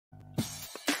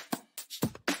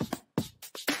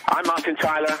I'm Martin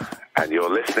Tyler, and you're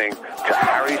listening to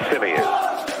Harry Symeou.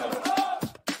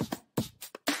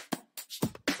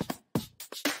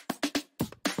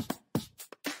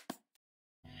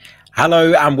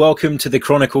 Hello and welcome to the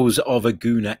Chronicles of a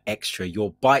Gooner Extra,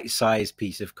 your bite-sized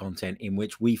piece of content in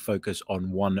which we focus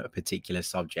on one particular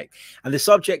subject. And the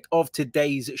subject of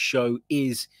today's show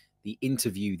is the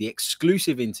interview, the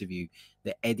exclusive interview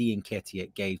that Eddie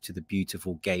Nketiah gave to the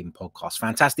Beautiful Game podcast.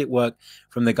 Fantastic work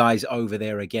from the guys over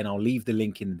there. Again, I'll leave the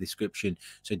link in the description,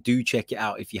 so do check it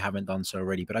out if you haven't done so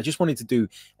already. But I just wanted to do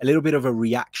a little bit of a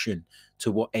reaction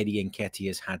to what Eddie Nketiah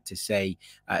has had to say,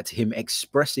 to him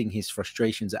expressing his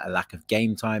frustrations at a lack of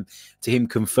game time, to him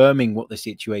confirming what the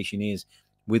situation is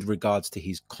with regards to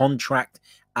his contract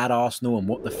at Arsenal and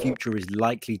what the future is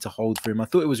likely to hold for him. I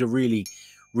thought it was a really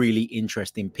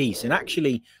interesting piece. And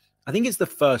actually, I think it's the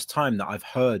first time that I've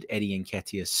heard Eddie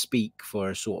Nketiah speak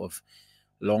for a sort of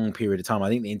long period of time. I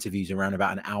think the interview's around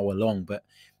about an hour long, but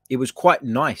it was quite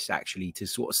nice actually to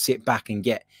sort of sit back and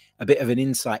get a bit of an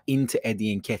insight into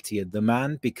Eddie Nketiah, the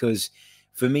man, because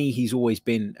for me, he's always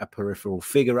been a peripheral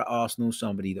figure at Arsenal,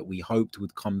 somebody that we hoped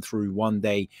would come through one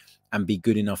day and be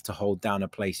good enough to hold down a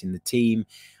place in the team.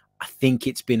 I think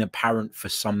it's been apparent for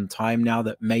some time now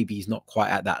that maybe he's not quite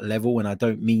at that level. And I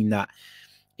don't mean that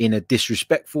in a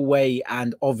disrespectful way.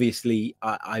 And obviously,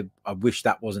 I wish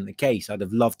that wasn't the case. I'd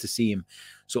have loved to see him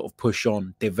sort of push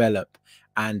on, develop,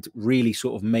 and really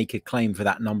sort of make a claim for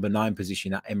that number 9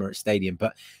 position at Emirates Stadium.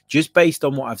 But just based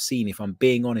on what I've seen, if I'm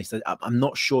being honest, I'm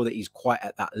not sure that he's quite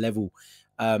at that level.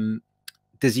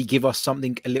 Does he give us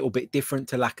something a little bit different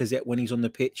to Lacazette when he's on the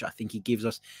pitch? I think he gives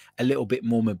us a little bit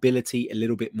more mobility, a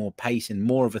little bit more pace, and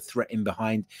more of a threat in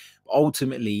behind. But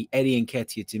ultimately, Eddie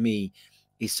Nketiah, to me,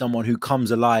 is someone who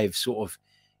comes alive sort of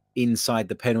inside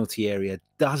the penalty area,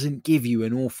 doesn't give you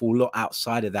an awful lot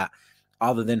outside of that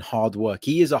other than hard work.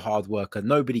 He is a hard worker.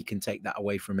 Nobody can take that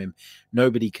away from him.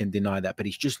 Nobody can deny that. But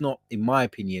he's just not, in my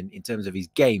opinion, in terms of his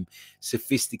game,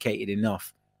 sophisticated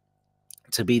enough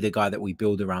to be the guy that we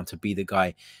build around, to be the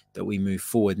guy that we move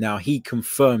forward. Now, he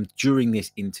confirmed during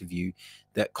this interview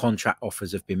that contract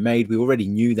offers have been made. We already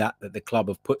knew that the club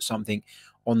have put something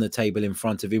on the table in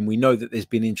front of him. We know that there's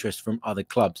been interest from other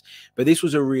clubs, but this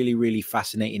was a really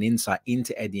fascinating insight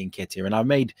into Eddie Nketiah. And I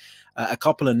made a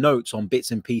couple of notes on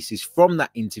bits and pieces from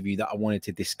that interview that I wanted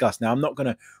to discuss. Now, I'm not going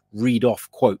to read off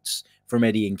quotes from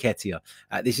Eddie Nketiah.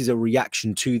 This is a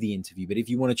reaction to the interview, but if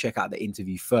you want to check out the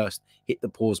interview first, hit the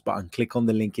pause button, click on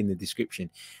the link in the description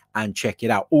and check it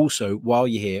out. Also, while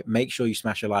you're here, make sure you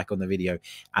smash a like on the video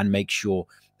and make sure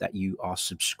that you are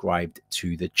subscribed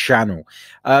to the channel.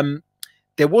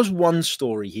 There was one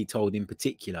story he told in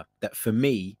particular that for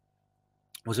me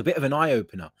was a bit of an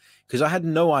eye-opener, because I had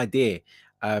no idea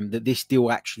that this deal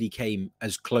actually came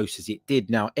as close as it did.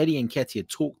 Now, Eddie Nketiah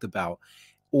talked about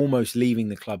almost leaving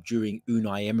the club during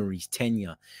Unai Emery's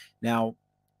tenure. Now,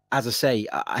 as I say,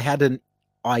 I had an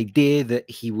idea that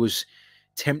he was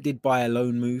tempted by a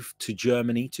loan move to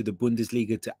Germany, to the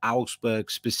Bundesliga, to Augsburg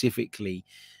specifically,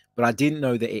 but I didn't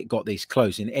know that it got this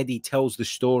close. And Eddie tells the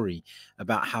story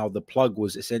about how the plug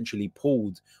was essentially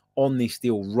pulled on this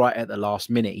deal right at the last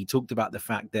minute. He talked about the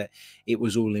fact that it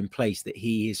was all in place, that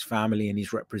he, his family and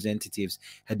his representatives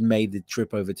had made the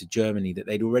trip over to Germany, that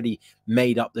they'd already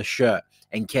made up the shirt,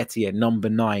 Nketiah, number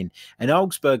 9. And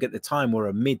Augsburg at the time were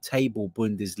a mid-table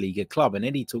Bundesliga club. And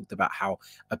Eddie talked about how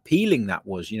appealing that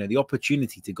was, you know, the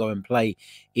opportunity to go and play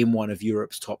in one of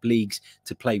Europe's top leagues,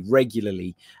 to play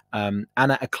regularly, and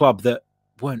at a club that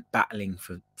weren't battling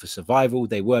for survival.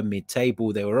 They were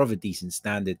mid-table. They were of a decent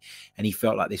standard. And he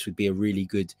felt like this would be a really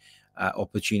good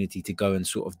opportunity to go and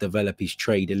sort of develop his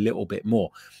trade a little bit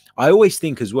more. I always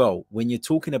think as well, when you're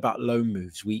talking about loan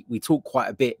moves, we talk quite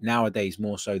a bit nowadays,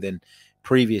 more so than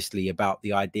previously, about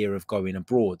the idea of going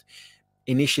abroad.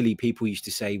 Initially, people used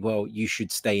to say, well, you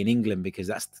should stay in England because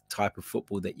that's the type of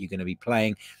football that you're going to be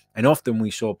playing. And often we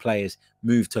saw players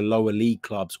move to lower league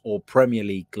clubs or Premier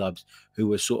League clubs who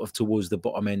were sort of towards the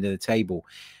bottom end of the table.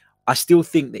 I still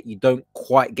think that you don't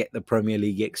quite get the Premier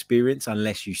League experience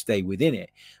unless you stay within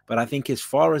it. But I think as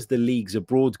far as the leagues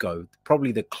abroad go,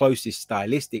 probably the closest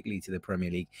stylistically to the Premier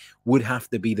League would have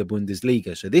to be the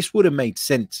Bundesliga. So this would have made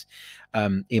sense,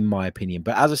 in my opinion.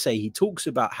 But as I say, he talks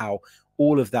about how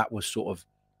all of that was sort of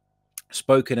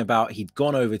spoken about. He'd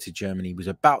gone over to Germany, was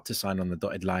about to sign on the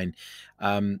dotted line.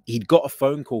 He'd got a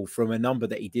phone call from a number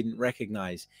that he didn't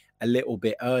recognize a little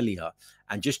bit earlier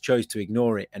and just chose to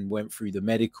ignore it and went through the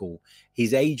medical.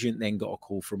 His agent then got a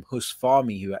call from Hus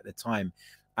Fahmy, who at the time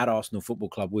at Arsenal Football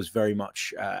Club was very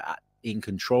much in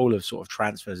control of sort of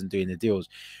transfers and doing the deals,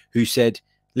 who said,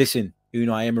 listen,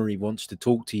 Unai Emery wants to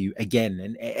talk to you again.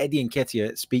 And Eddie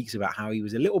Nketiah speaks about how he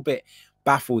was a little bit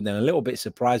baffled and a little bit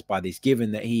surprised by this,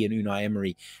 given that he and Unai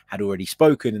Emery had already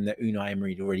spoken and that Unai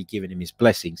Emery had already given him his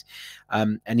blessings.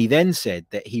 And he then said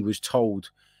that he was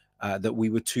told that we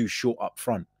were too short up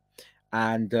front.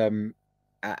 And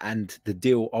the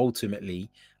deal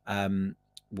ultimately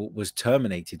was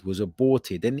terminated, was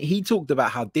aborted. And he talked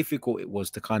about how difficult it was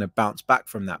to kind of bounce back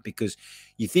from that, because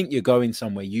you think you're going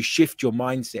somewhere, you shift your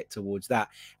mindset towards that,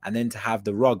 and then to have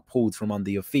the rug pulled from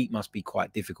under your feet must be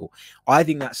quite difficult. I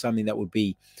think that's something that would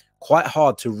be quite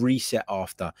hard to reset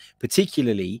after,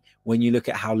 particularly when you look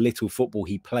at how little football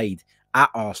he played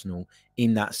at Arsenal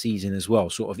in that season as well,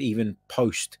 sort of even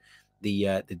post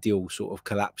the deal sort of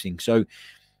collapsing. So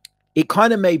it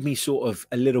kind of made me sort of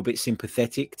a little bit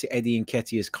sympathetic to Eddie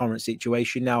Nketiah's current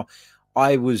situation. Now,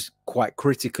 I was quite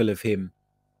critical of him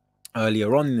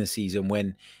earlier on in the season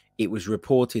when it was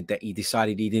reported that he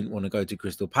decided he didn't want to go to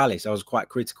Crystal Palace. I was quite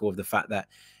critical of the fact that,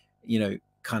 you know,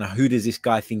 kind of who does this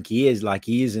guy think he is? Like,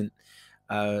 he isn't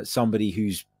somebody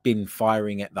who's been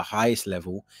firing at the highest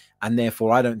level, and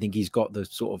therefore I don't think he's got the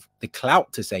sort of the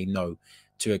clout to say no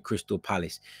to a Crystal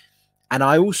Palace. And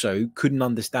I also couldn't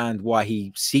understand why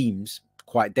he seems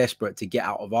quite desperate to get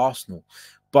out of Arsenal.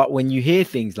 But when you hear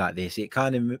things like this, it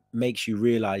kind of makes you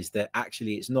realize that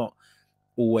actually it's not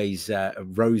always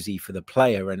rosy for the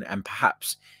player. And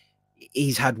perhaps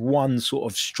he's had one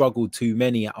sort of struggle too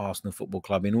many at Arsenal Football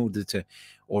Club in order to,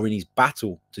 or in his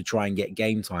battle to try and get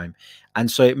game time.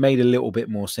 And so it made a little bit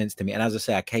more sense to me. And as I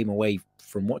say, I came away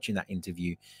from watching that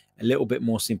interview a little bit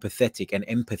more sympathetic and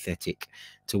empathetic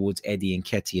towards Eddie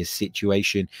Nketiah's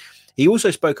situation. He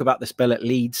also spoke about the spell at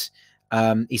Leeds.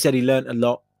 He said he learned a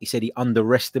lot. He said he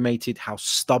underestimated how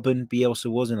stubborn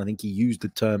Bielsa was, and I think he used the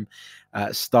term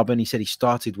stubborn. He said he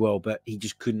started well, but he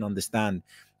just couldn't understand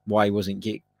why he wasn't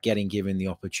getting given the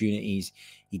opportunities.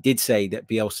 He did say that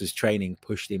Bielsa's training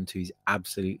pushed him to his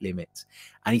absolute limits,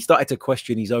 and he started to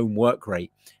question his own work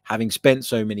rate, having spent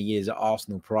so many years at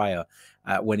Arsenal prior,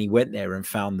 when he went there and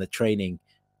found the training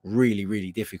really,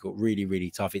 really difficult, really, really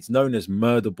tough. It's known as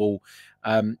murder ball.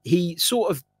 He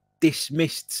sort of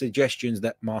dismissed suggestions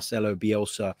that Marcelo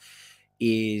Bielsa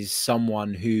is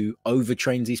someone who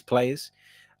overtrains his players,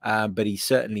 but he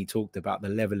certainly talked about the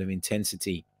level of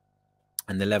intensity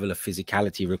and the level of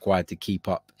physicality required to keep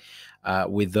up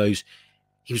with those.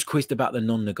 He was quizzed about the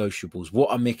non-negotiables. What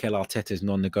are Mikel Arteta's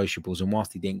non-negotiables? And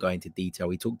whilst he didn't go into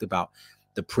detail, he talked about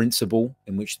the principle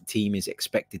in which the team is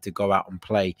expected to go out and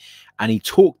play. And he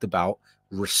talked about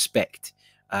respect,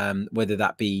 whether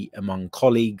that be among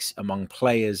colleagues, among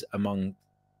players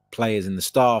in the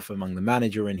staff, among the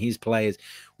manager and his players,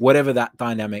 whatever that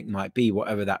dynamic might be,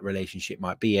 whatever that relationship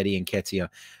might be. Eddie Nketiah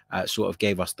sort of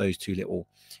gave us those two little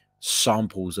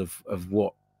samples of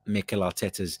what Mikel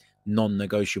Arteta's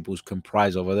non-negotiables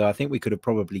comprise of, although I think we could have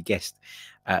probably guessed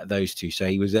those two. So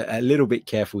he was a little bit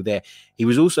careful there. He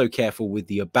was also careful with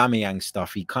the Aubameyang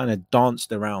stuff. He kind of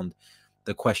danced around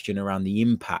the question around the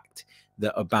impact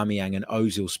that Aubameyang and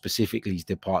Ozil specifically's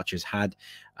departures had,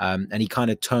 and he kind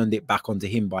of turned it back onto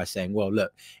him by saying, well,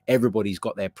 look, everybody's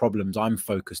got their problems, I'm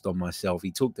focused on myself.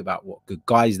 He talked about what good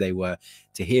guys they were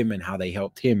to him and how they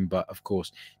helped him, but of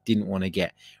course didn't want to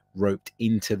get roped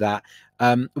into that.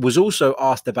 Was also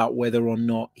asked about whether or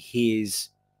not his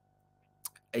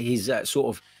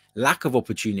sort of lack of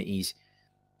opportunities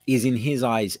is in his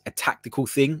eyes a tactical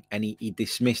thing, and he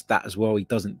dismissed that as well. He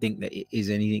doesn't think that it is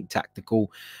anything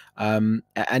tactical, and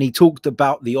he talked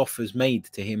about the offers made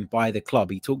to him by the club.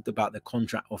 He talked about the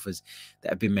contract offers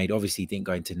that have been made. Obviously he didn't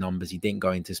go into numbers, he didn't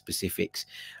go into specifics,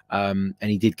 and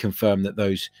he did confirm that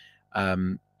those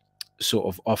sort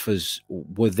of offers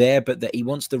were there, but that he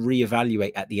wants to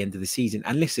reevaluate at the end of the season.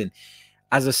 And listen,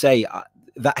 as I say,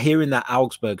 that hearing that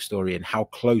Augsburg story and how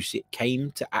close it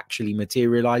came to actually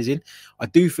materializing, I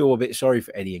do feel a bit sorry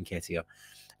for Eddie Nketiah.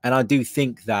 And I do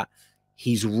think that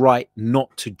he's right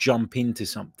not to jump into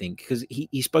something, because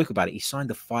he spoke about it. He signed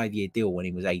a 5-year deal when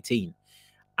he was 18,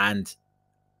 and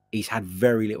he's had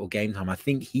very little game time. I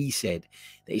think he said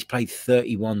that he's played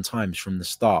 31 times from the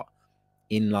start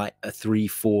in like a 3,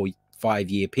 4,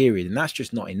 5-year period, and that's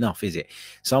just not enough, is it?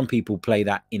 Some people play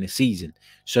that in a season.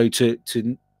 So to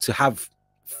have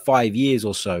 5 years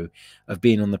or so of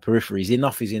being on the peripheries,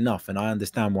 enough is enough. And I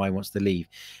understand why he wants to leave,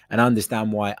 and I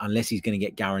understand why, unless he's going to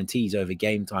get guarantees over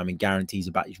game time and guarantees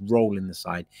about his role in the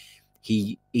side,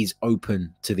 he is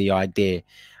open to the idea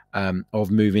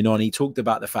of moving on. He talked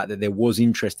about the fact that there was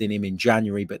interest in him in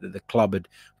January, but that the club had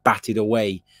batted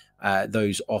away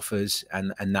those offers,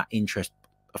 and that interest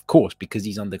of course, because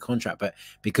he's under contract, but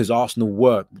because Arsenal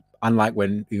were, unlike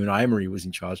when Unai Emery was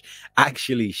in charge,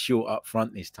 actually short up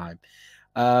front this time.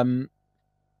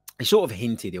 He sort of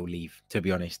hinted he'll leave, to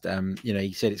be honest. You know,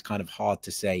 he said it's kind of hard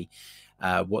to say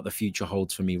what the future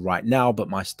holds for me right now, but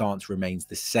my stance remains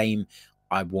the same.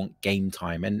 I want game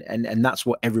time, and that's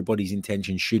what everybody's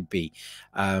intention should be.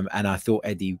 And I thought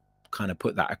Eddie kind of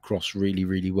put that across really,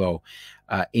 really well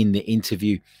in the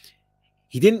interview.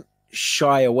 He didn't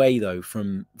shy away though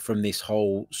from this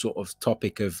whole sort of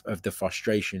topic of the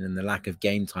frustration and the lack of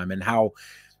game time, and how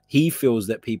he feels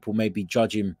that people maybe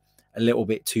judge him a little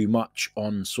bit too much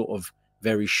on sort of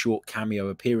very short cameo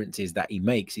appearances that he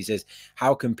makes. He says,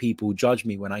 how can people judge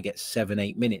me when I get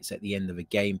 7-8 minutes at the end of a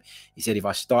game? He said, if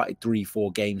I started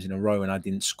 3-4 games in a row and I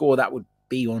didn't score, that would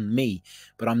be on me,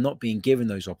 but I'm not being given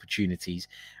those opportunities.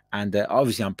 And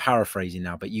obviously I'm paraphrasing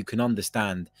now, but you can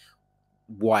understand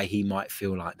why he might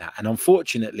feel like that. And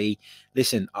unfortunately,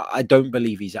 listen, I don't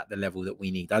believe he's at the level that we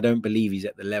need. I don't believe he's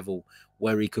at the level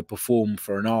where he could perform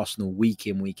for an Arsenal week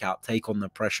in, week out, take on the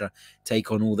pressure,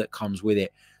 take on all that comes with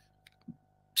it.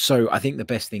 So I think the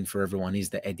best thing for everyone is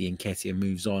that Eddie Nketiah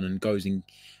moves on and goes in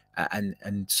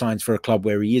and signs for a club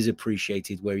where he is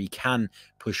appreciated, where he can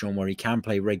push on, where he can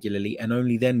play regularly, and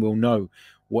only then we'll know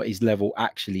what his level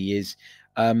actually is.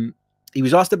 He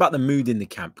was asked about the mood in the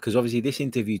camp, because obviously this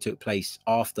interview took place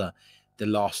after the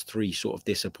last 3 sort of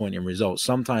disappointing results.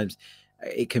 Sometimes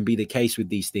it can be the case with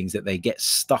these things that they get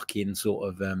stuck in sort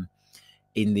of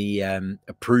in the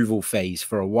approval phase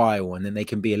for a while, and then they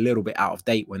can be a little bit out of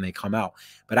date when they come out.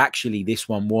 But actually this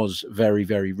one was very,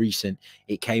 very recent.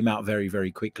 It came out very, very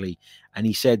quickly, and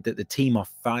he said that the team are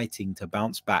fighting to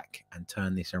bounce back and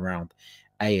turn this around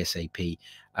ASAP.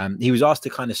 He was asked to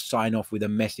kind of sign off with a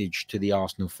message to the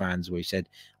Arsenal fans where he said,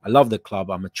 I love the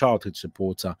club. I'm a childhood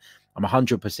supporter. I'm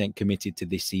 100% committed to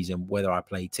this season, whether I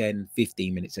play 10,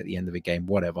 15 minutes at the end of a game,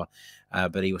 whatever.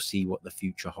 But he will see what the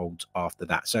future holds after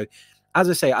that. So, as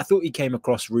I say, I thought he came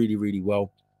across really, really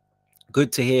well.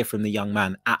 Good to hear from the young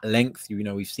man at length. You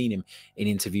know, we've seen him in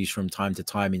interviews from time to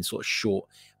time in sort of short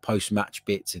post-match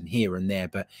bits and here and there.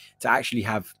 But to actually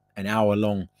have an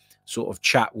hour-long sort of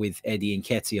chat with Eddie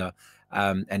Nketiah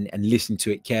and listen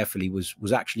to it carefully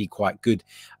was actually quite good.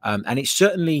 And it's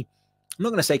certainly, I'm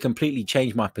not going to say completely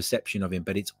changed my perception of him,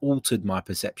 but it's altered my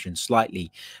perception slightly.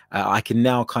 I can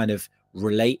now kind of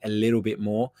relate a little bit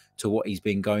more to what he's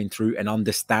been going through and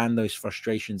understand those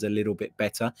frustrations a little bit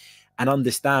better, and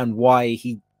understand why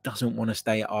he doesn't want to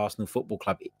stay at Arsenal Football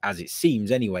Club, as it seems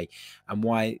anyway, and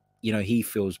why, you know, he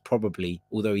feels probably,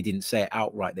 although he didn't say it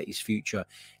outright, that his future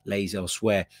lays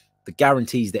elsewhere. The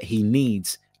guarantees that he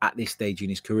needs at this stage in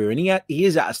his career, and he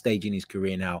is at a stage in his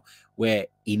career now where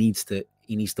he needs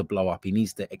to blow up. He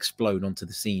needs to explode onto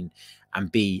the scene and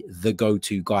be the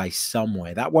go-to guy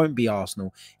somewhere. That won't be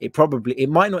Arsenal. It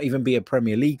might not even be a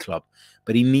Premier League club,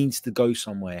 but he needs to go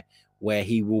somewhere where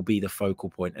he will be the focal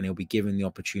point and he'll be given the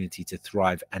opportunity to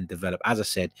thrive and develop. As I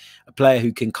said, a player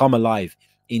who can come alive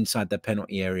inside the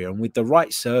penalty area, and with the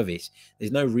right service,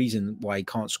 there's no reason why he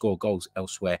can't score goals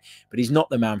elsewhere. But he's not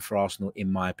the man for Arsenal,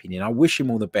 in my opinion. I wish him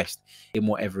all the best in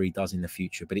whatever he does in the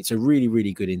future. But it's a really,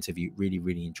 really good interview. Really,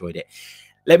 really enjoyed it.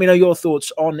 Let me know your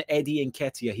thoughts on Eddie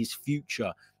Nketiah, his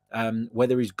future,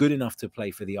 whether he's good enough to play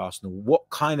for the Arsenal, what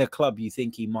kind of club you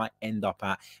think he might end up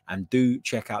at, and do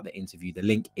check out the interview. The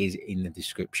link is in the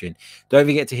description. Don't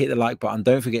forget to hit the like button.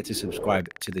 Don't forget to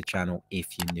subscribe to the channel if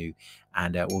you're new,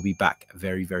 and we'll be back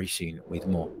very, very soon with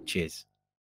more. Cheers.